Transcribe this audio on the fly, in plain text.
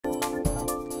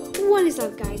What is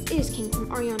up, guys? It is King from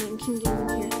Ariana and King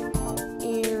Gaming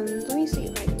here. And let me see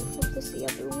if I can flip this the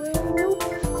other way.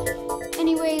 Nope.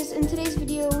 Anyways, in today's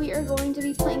video, we are going to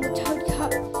be playing the Toad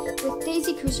Cup with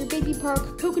Daisy Cruiser, Baby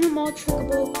Park, Coconut Mall,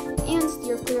 Trickable, and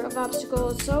Steer Clear of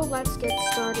Obstacles. So let's get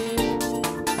started.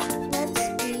 Let's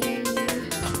be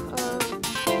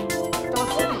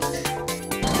Dr. Beach.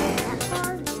 That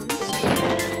card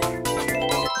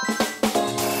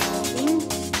and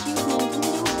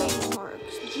Baby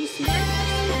Parks. GC.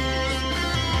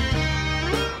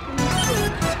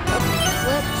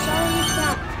 Sorry if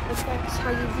that affects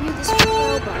how you view this video,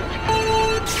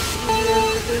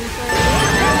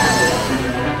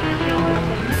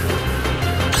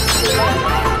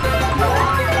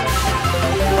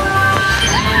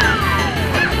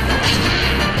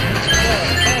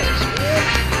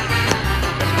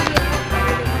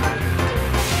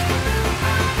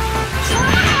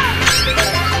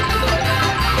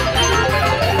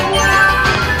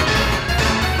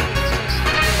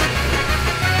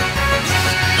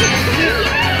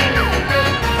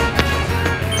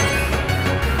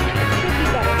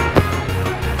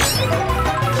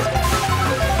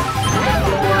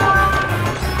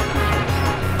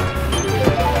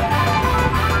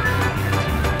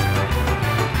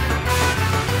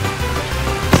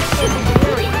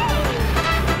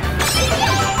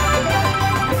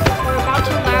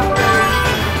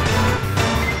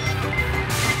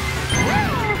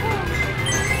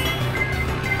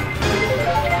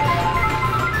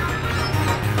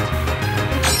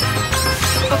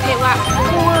 okay, lap 4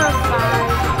 or 5.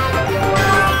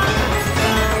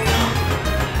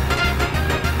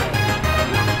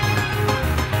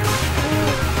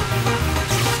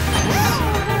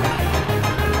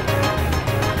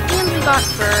 And we got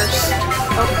first.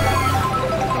 Okay.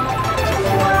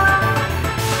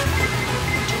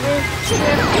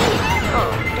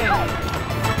 Oh, damn.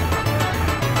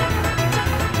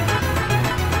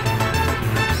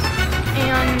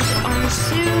 And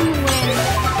soon when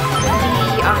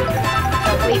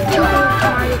Wait till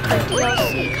Mario Kart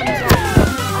DLC comes out,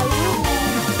 I will be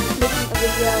making a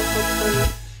video, hopefully,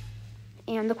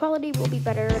 and the quality will be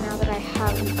better now that I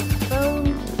have a phone,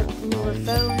 a newer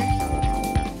phone,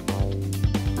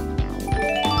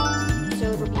 so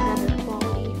it'll be better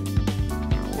quality.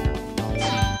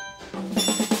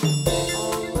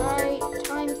 Alright,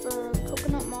 time for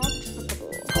Coconut Mall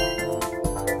Trickable.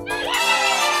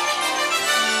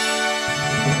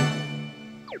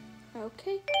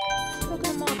 Okay.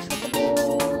 Coconut Mall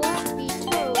Trickable, let's be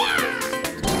Toad.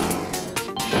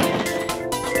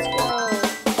 Let's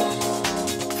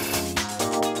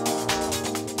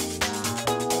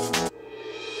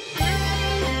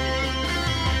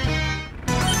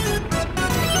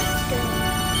go.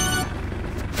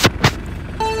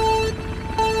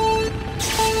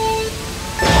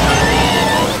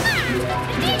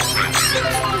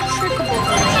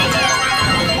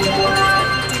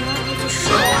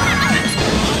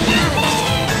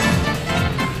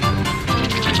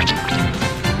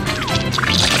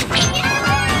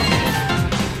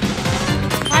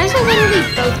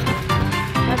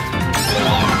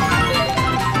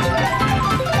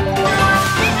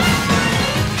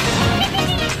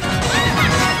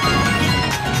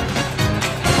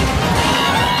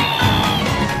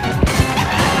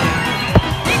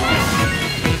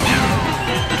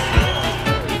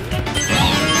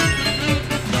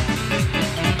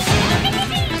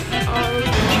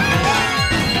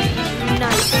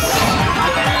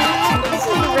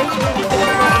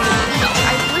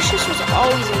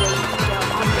 Always a way to go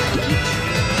on the beach.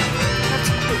 That's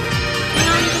cool.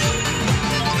 And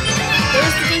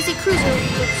there's the Daisy Cruiser,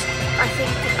 which I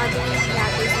believe, yeah,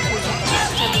 Daisy Cruiser, which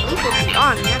I believe will be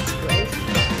on next wave.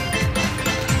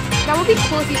 That would be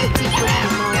cool if you could see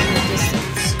Coconut Mall in the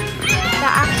distance.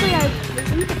 That actually, I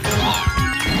believe it's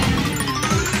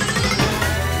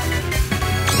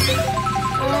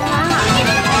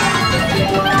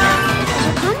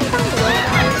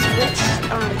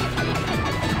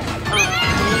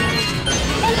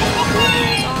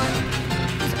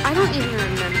I don't even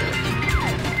remember.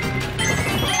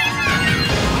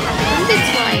 I think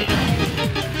it's like,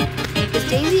 is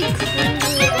Daisy Cruiser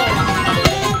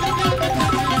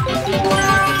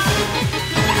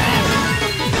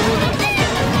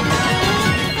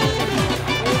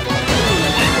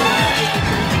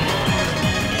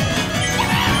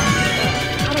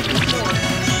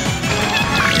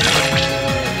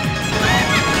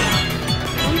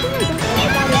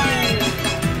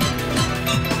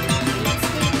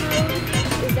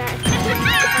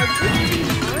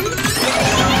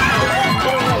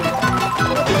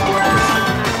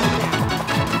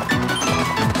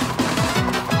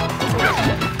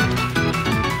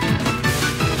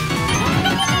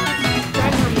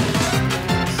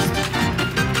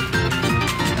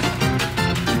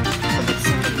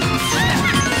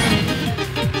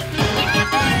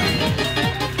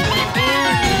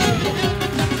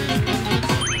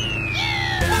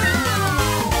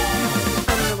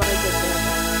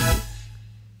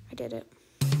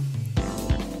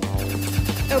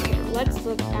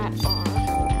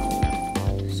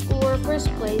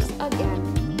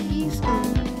these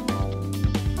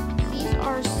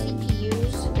are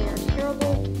CPUs. They are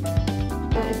terrible,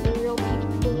 but if they're real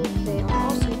people, they are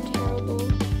also terrible.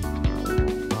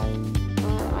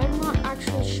 I'm not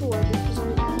actually sure because I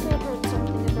think I heard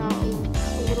something about a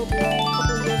little bit a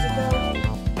couple years ago,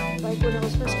 like when it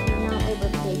was first coming out, they were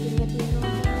faking it being on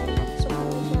something like that.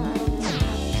 I don't know.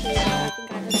 I think I heard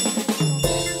something like that.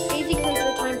 Basically,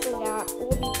 the time for that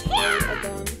will be today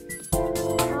again.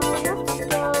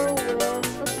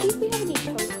 Let's see if we have any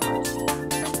code cards.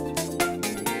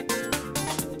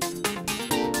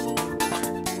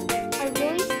 I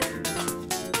really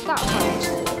got cards.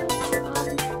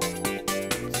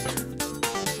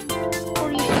 What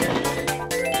do you think?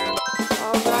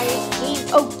 Alright,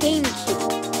 GameCube.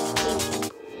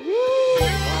 Really?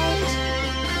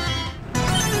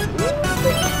 What?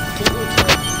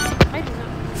 I do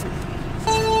not.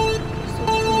 So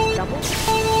double?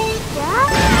 Yeah?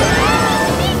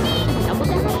 Double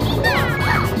damage?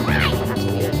 That's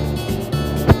weird.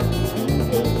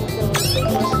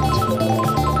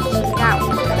 That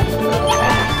one.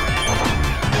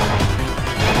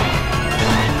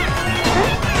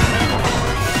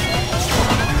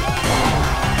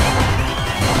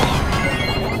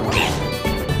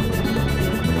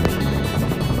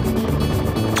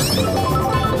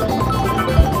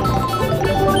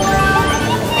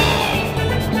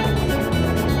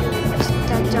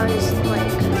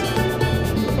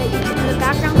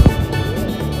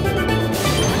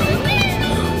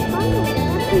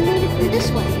 This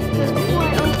way, because before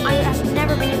I've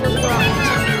never been able to go out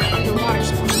except underwater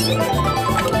spots.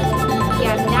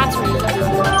 Yeah, that's where you go.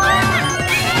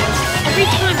 Every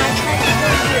time I try to go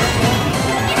here,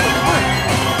 it works.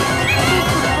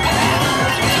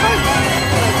 It's hard.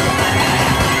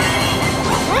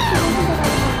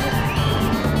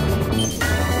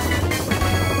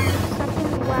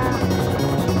 Wow.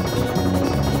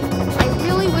 I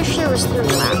really wish there was 3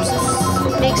 laps.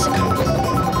 This makes it comfortable.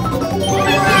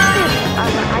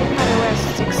 iPad OS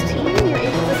 16, you're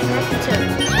able to connect to other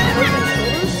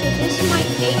controllers, so this might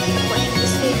make playing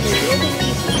this game a little bit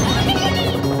easier.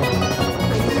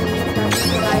 That's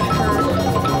what I've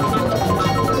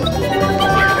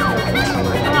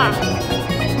heard.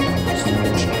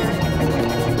 Stupid chair.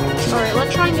 Alright,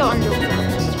 let's try and go underwater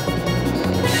this time.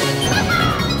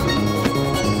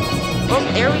 Oh,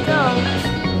 there we go.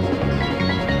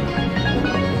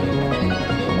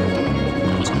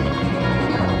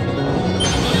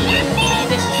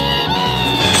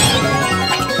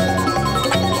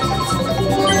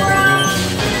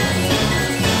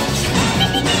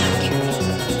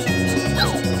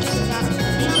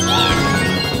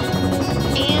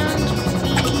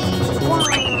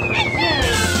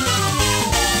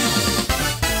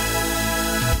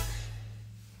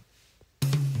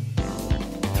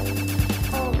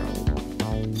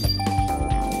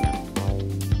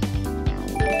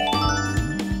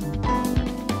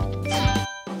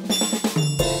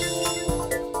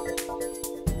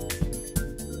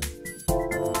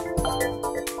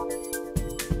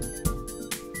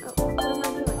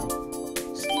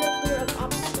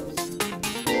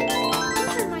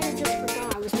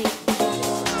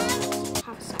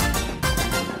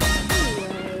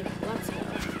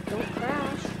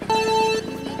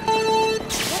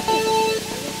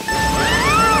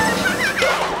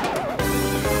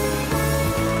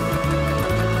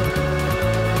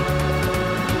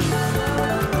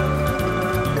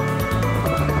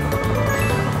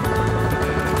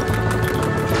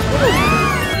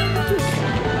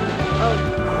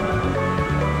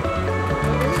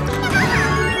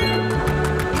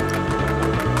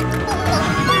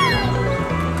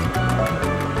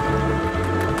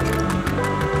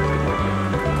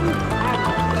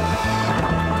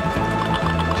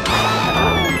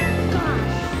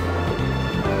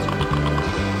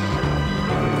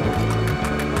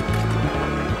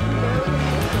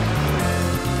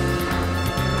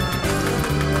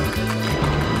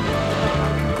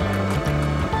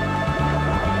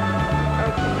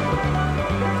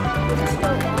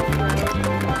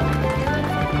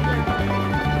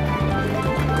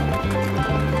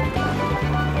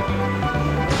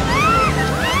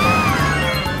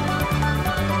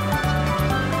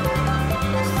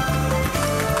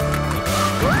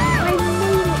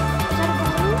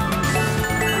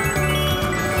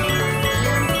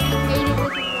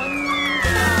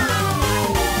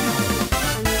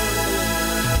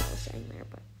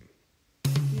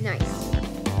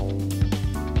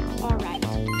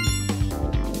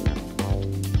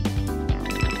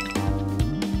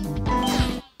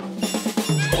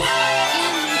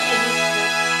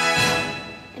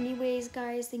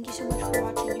 Thank you so much for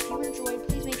watching. If you enjoyed,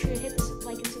 please make sure to hit the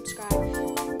like and subscribe.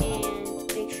 And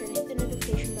make sure to hit the